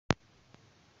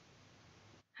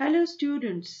Hello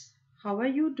students, how are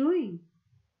you doing?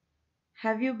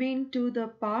 Have you been to the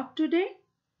park today?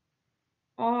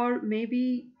 Or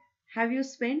maybe have you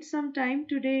spent some time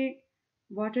today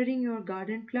watering your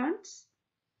garden plants?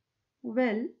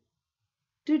 Well,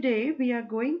 today we are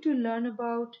going to learn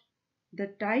about the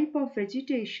type of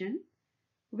vegetation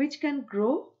which can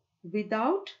grow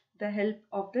without the help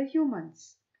of the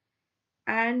humans.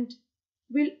 And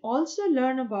we'll also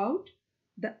learn about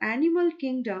the animal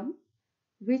kingdom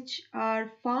which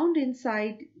are found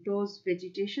inside those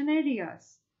vegetation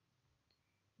areas.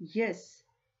 Yes,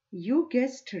 you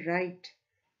guessed right.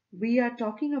 We are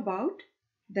talking about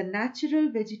the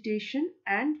natural vegetation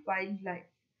and wildlife,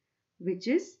 which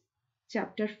is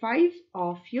chapter 5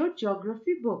 of your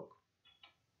geography book.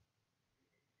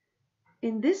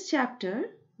 In this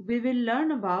chapter, we will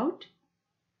learn about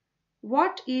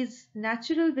what is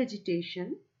natural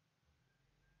vegetation,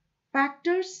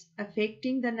 factors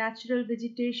affecting the natural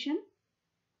vegetation.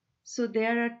 So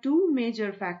there are two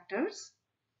major factors,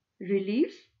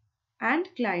 relief and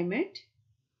climate.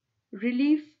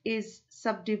 Relief is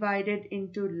subdivided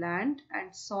into land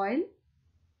and soil.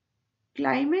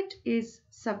 Climate is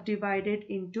subdivided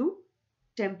into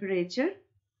temperature,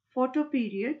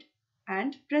 photoperiod,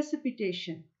 and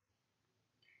precipitation.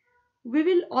 We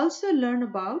will also learn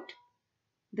about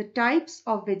the types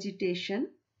of vegetation.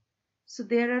 So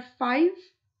there are 5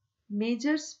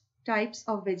 major types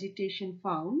of vegetation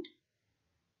found.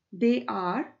 They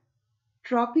are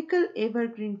tropical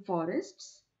evergreen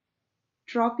forests,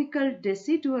 tropical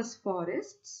deciduous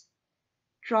forests,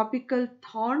 tropical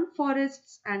thorn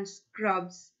forests and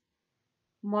scrubs,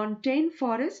 montane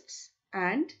forests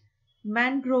and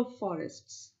mangrove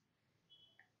forests.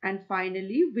 And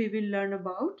finally, we will learn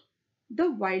about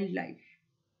the wildlife.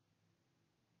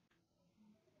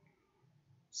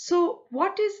 So,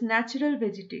 what is natural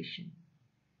vegetation?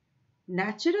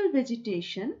 Natural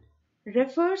vegetation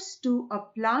refers to a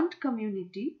plant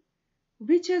community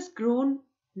which has grown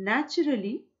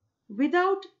naturally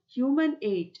without human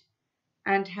aid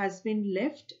and has been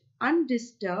left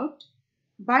undisturbed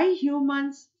by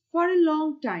humans for a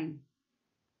long time.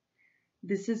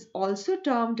 This is also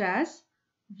termed as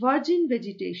virgin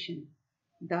vegetation.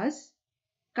 Thus,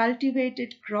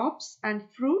 cultivated crops and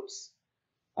fruits,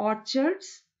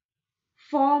 orchards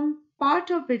form part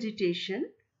of vegetation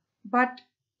but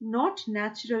not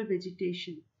natural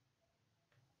vegetation.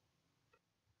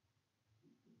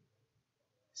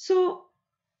 So,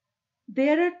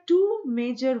 there are two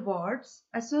major words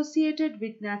associated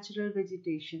with natural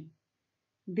vegetation.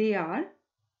 They are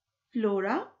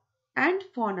flora and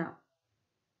fauna.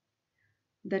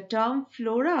 The term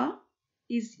flora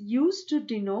is used to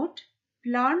denote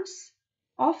plants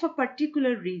of a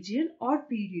particular region or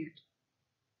period.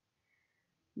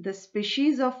 The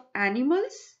species of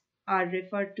animals are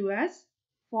referred to as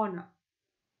fauna.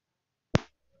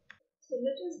 So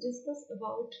let us discuss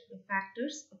about the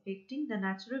factors affecting the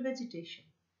natural vegetation.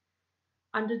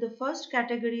 Under the first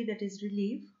category, that is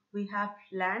relief, we have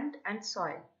land and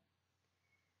soil.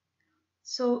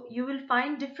 So you will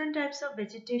find different types of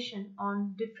vegetation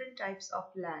on different types of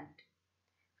land.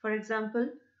 For example,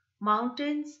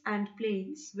 mountains and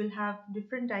plains will have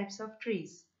different types of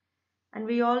trees. And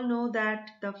we all know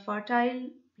that the fertile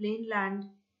plain land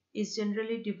is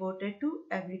generally devoted to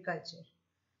agriculture.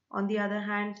 On the other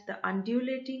hand, the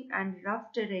undulating and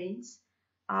rough terrains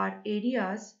are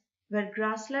areas where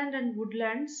grassland and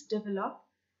woodlands develop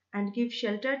and give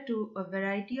shelter to a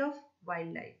variety of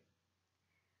wildlife.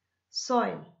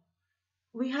 Soil.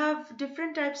 We have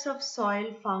different types of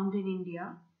soil found in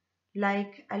India,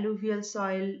 like alluvial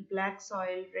soil, black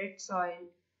soil, red soil,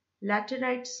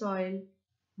 laterite soil,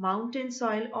 mountain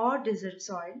soil, or desert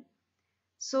soil.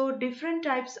 So, different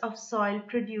types of soil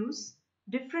produce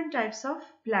different types of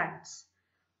plants.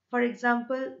 For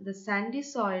example, the sandy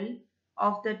soil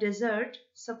of the desert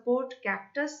support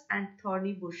cactus and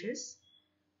thorny bushes.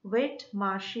 Wet,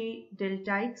 marshy,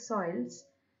 deltaic soils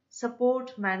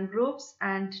support mangroves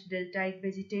and deltaic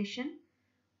vegetation.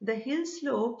 The hill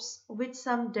slopes with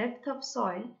some depth of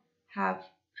soil have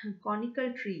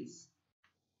conical trees.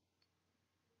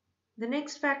 The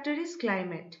next factor is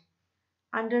climate.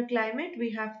 Under climate,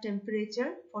 we have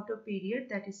temperature, photoperiod,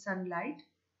 that is sunlight,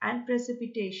 and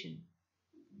precipitation.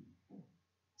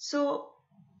 So,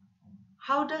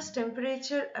 how does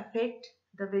temperature affect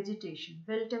the vegetation?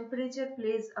 Well, temperature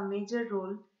plays a major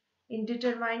role in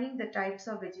determining the types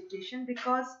of vegetation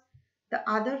because the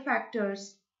other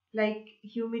factors like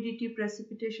humidity,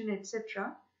 precipitation,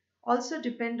 etc. also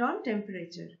depend on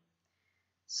temperature.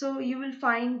 So you will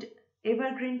find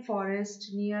evergreen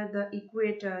forest near the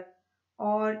equator,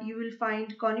 or you will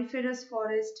find coniferous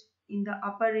forest in the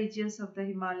upper regions of the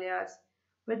Himalayas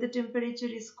where the temperature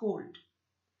is cold.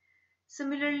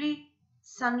 Similarly,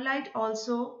 sunlight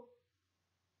also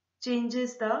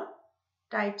changes the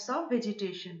types of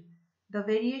vegetation. The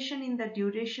variation in the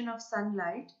duration of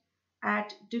sunlight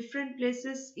at different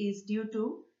places is due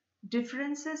to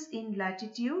differences in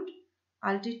latitude,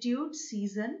 altitude,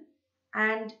 season,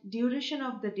 and duration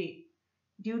of the day.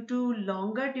 Due to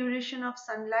longer duration of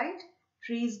sunlight,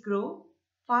 trees grow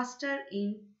faster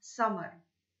in summer.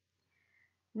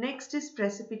 Next is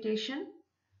precipitation.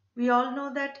 We all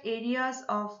know that areas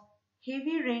of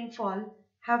heavy rainfall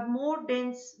have more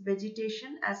dense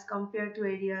vegetation as compared to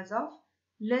areas of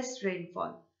less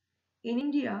rainfall. In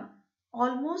India,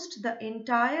 almost the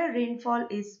entire rainfall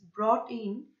is brought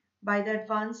in by the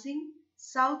advancing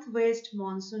southwest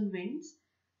monsoon winds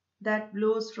that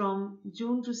blows from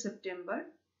June to September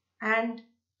and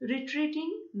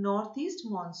retreating northeast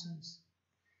monsoons.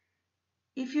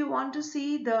 If you want to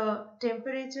see the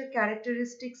temperature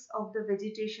characteristics of the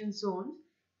vegetation zones,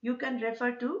 you can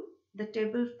refer to the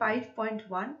table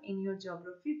 5.1 in your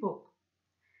geography book.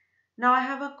 Now I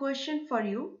have a question for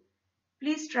you.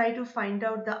 Please try to find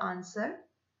out the answer.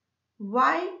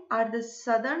 Why are the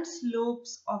southern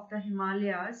slopes of the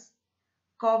Himalayas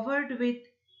covered with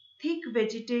thick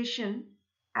vegetation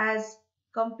as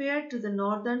compared to the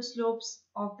northern slopes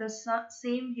of the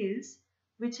same hills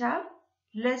which have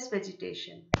less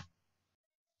vegetation?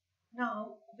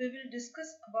 Now we will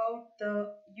discuss about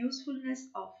the usefulness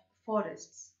of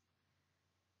forests.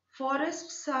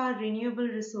 Forests are renewable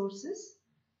resources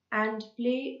and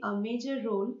play a major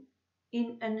role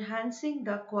in enhancing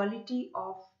the quality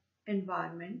of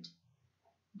environment.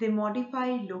 They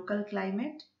modify local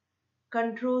climate,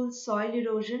 control soil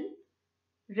erosion,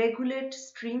 regulate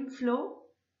stream flow,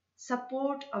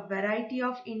 support a variety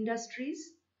of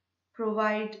industries,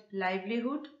 provide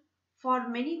livelihood for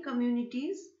many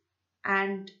communities,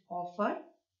 and offer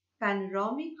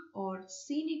panoramic or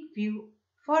scenic view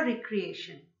for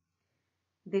recreation.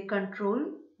 They control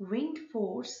wind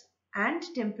force and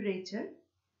temperature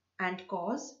and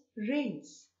cause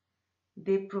rains.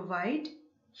 They provide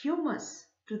humus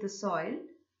to the soil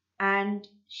and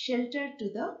shelter to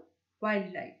the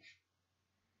wildlife.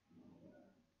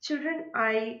 Children,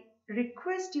 I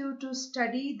request you to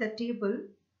study the table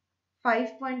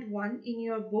 5.1 in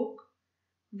your book,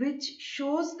 which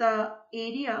shows the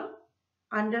area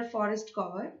under forest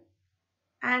cover,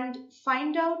 and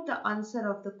find out the answer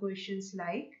of the questions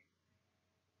like: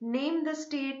 name the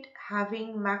state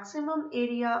having maximum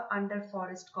area under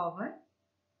forest cover.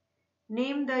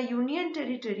 Name the union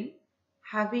territory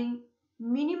having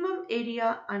minimum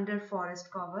area under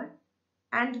forest cover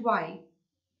and why.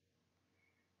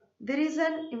 There is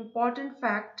an important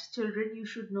fact, children, you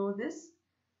should know this,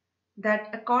 that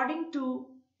according to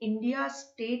India's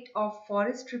State of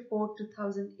Forest Report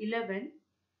 2011,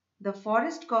 the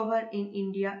forest cover in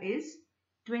India is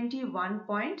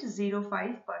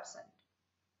 21.05%.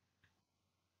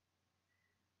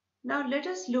 Now let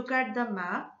us look at the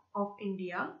map of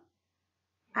India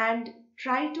and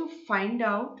try to find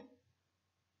out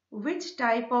which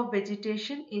type of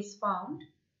vegetation is found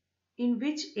in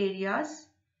which areas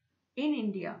in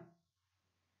India.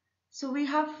 So we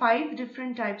have 5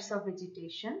 different types of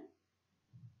vegetation: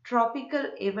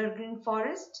 tropical evergreen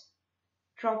forest,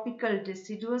 tropical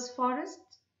deciduous forest,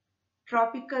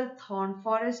 tropical thorn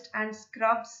forest and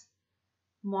scrubs,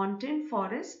 montane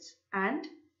forests and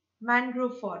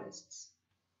mangrove forests.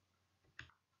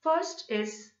 First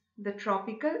is the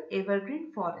tropical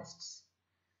evergreen forests.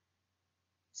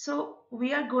 So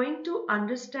we are going to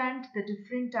understand the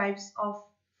different types of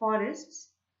forests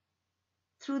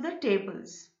through the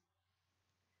tables.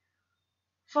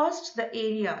 First, the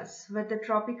areas where the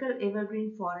tropical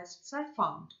evergreen forests are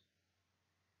found.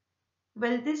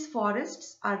 Well, these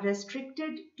forests are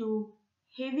restricted to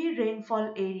heavy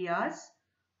rainfall areas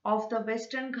of the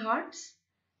Western Ghats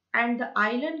and the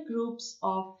island groups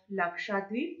of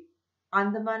Lakshadweep,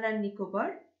 Andaman and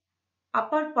Nicobar,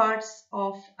 upper parts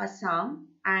of Assam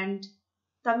and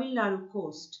Tamil Nadu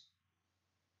coast.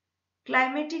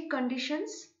 Climatic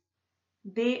conditions,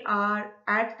 they are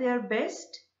at their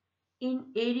best in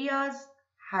areas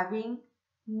having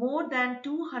more than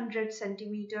 200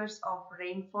 centimeters of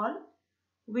rainfall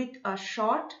with a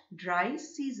short dry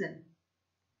season.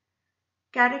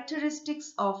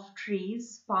 Characteristics of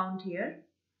trees found here.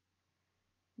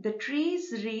 The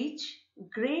trees reach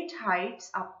great heights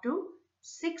up to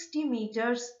 60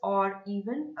 meters or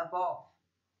even above.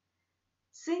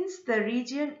 Since the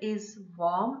region is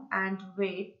warm and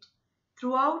wet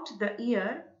throughout the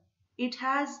year, it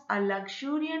has a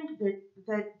luxuriant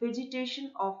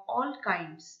vegetation of all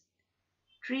kinds.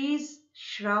 trees,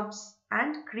 shrubs,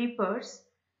 and creepers,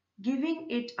 giving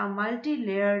it a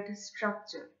multi-layered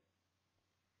structure.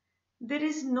 There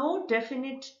is no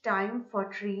definite time for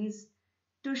trees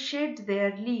to shed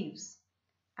their leaves.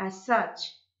 As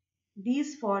such,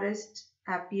 these forests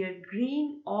appear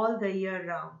green all the year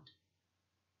round.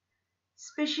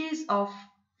 Species of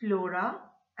flora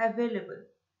available.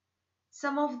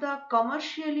 Some of the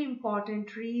commercially important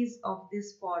trees of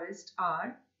this forest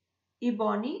are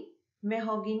ebony,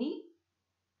 mahogany,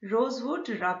 rosewood,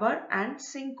 rubber, and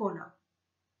cinchona.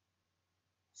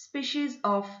 Species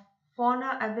of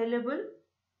fauna available.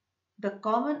 The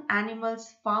common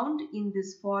animals found in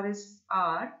these forests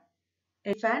are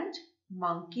elephant,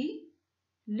 monkey,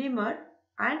 lemur,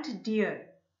 and deer.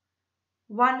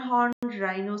 One-horned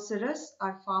rhinoceros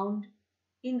are found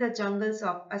in the jungles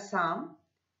of Assam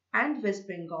and West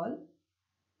Bengal.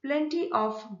 Plenty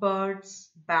of birds,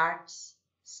 bats,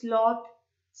 sloth,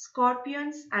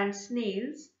 scorpions, and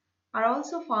snails are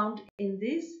also found in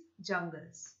these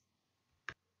jungles.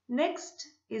 Next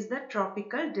is the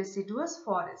tropical deciduous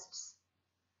forests.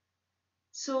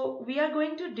 So we are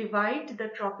going to divide the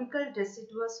tropical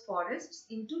deciduous forests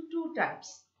into two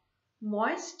types,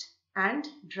 moist and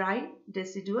dry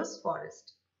deciduous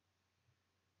forest.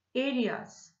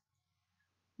 Areas.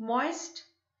 Moist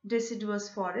deciduous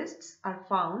forests are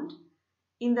found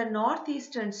in the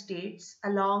northeastern states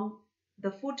along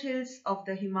the foothills of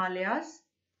the Himalayas,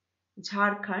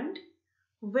 Jharkhand,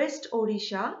 West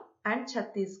Odisha and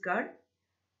Chhattisgarh,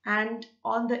 and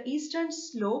on the eastern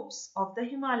slopes of the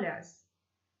Himalayas.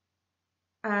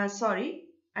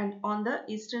 And on the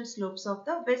eastern slopes of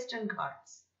the Western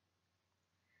Ghats.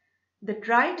 The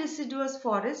dry deciduous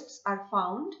forests are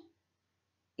found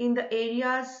in the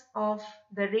areas of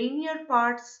the rainier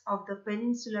parts of the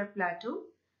peninsular plateau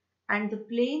and the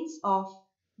plains of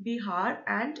Bihar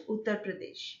and Uttar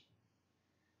Pradesh.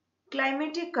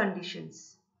 Climatic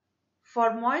conditions.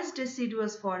 For moist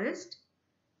deciduous forest,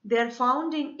 they are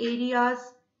found in areas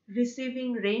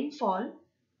receiving rainfall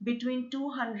between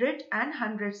 200 and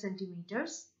 100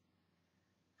 centimeters.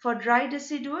 For dry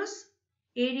deciduous,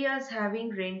 areas having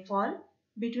rainfall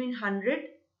between 100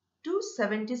 to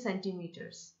 70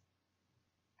 centimeters.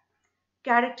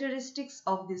 Characteristics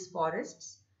of these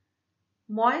forests.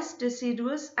 Moist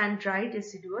deciduous and dry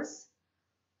deciduous.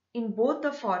 In both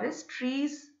the forest,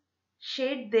 trees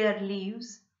shed their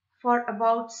leaves for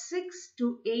about 6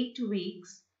 to 8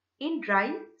 weeks in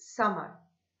dry summer.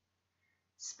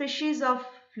 Species of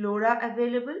flora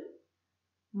available.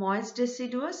 Moist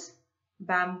deciduous,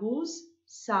 bamboos,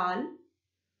 sal,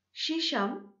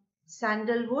 shisham,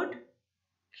 sandalwood,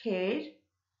 kher,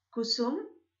 kusum,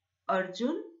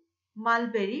 arjun,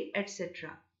 mulberry,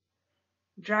 etc.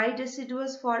 Dry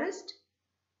deciduous forest,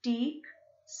 teak,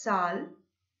 sal,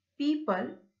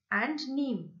 peepal and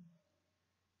neem.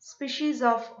 Species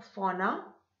of fauna.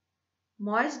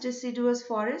 Moist deciduous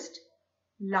forest,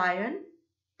 lion,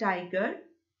 tiger,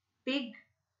 pig,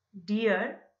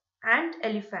 deer and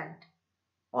elephant.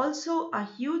 Also a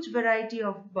huge variety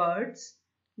of birds,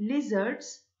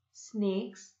 lizards,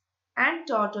 snakes and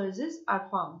tortoises are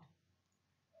found.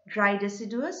 Dry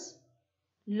deciduous,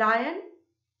 lion,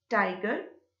 tiger,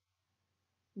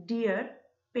 deer,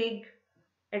 pig,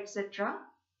 etc.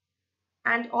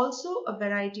 and also a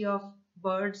variety of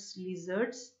birds,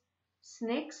 lizards,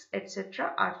 snakes,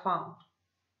 etc. are found.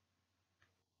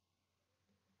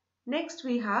 Next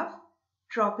we have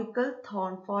tropical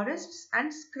thorn forests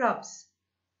and scrubs.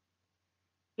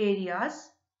 Areas.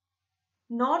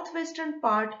 Northwestern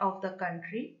part of the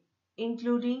country,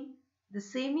 including the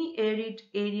semi-arid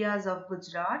areas of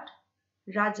Gujarat,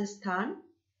 Rajasthan,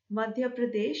 Madhya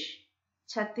Pradesh,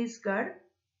 Chhattisgarh,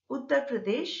 Uttar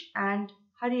Pradesh and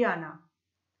Haryana.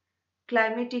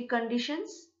 Climatic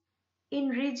conditions. In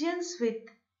regions with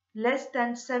less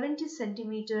than 70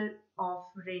 centimeters of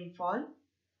rainfall.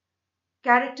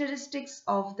 Characteristics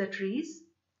of the trees.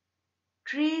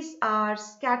 Trees are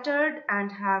scattered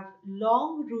and have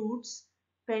long roots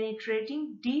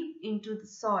penetrating deep into the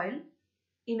soil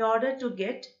in order to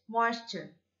get moisture.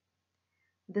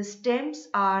 The stems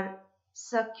are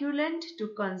succulent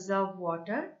to conserve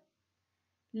water.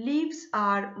 Leaves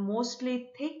are mostly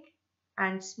thick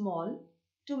and small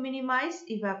to minimize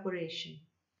evaporation.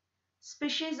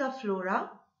 Species of flora.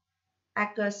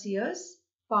 Acacias,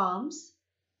 palms,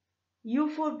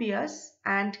 euphorbias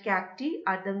and cacti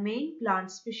are the main plant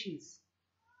species.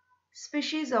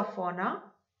 Species of fauna.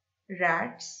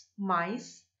 Rats,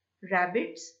 mice,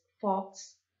 rabbits,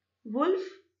 fox, wolf,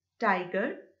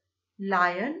 tiger,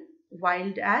 lion,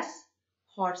 wild ass,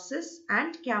 horses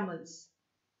and camels.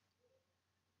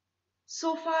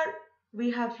 So far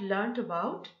we have learnt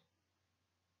about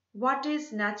What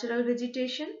is natural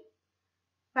vegetation?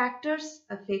 Factors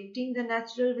affecting the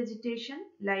natural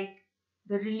vegetation like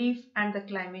the relief and the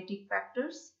climatic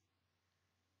factors.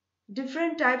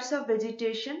 Different types of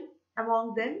vegetation.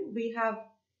 Among them we have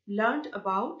learnt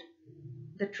about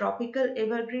the tropical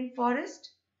evergreen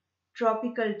forest,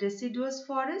 tropical deciduous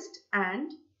forest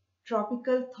and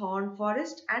tropical thorn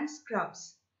forest and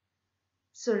scrubs.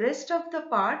 So rest of the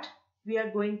part we are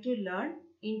going to learn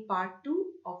in part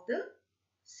 2 of the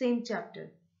same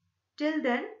chapter. Till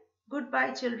then,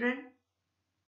 goodbye children.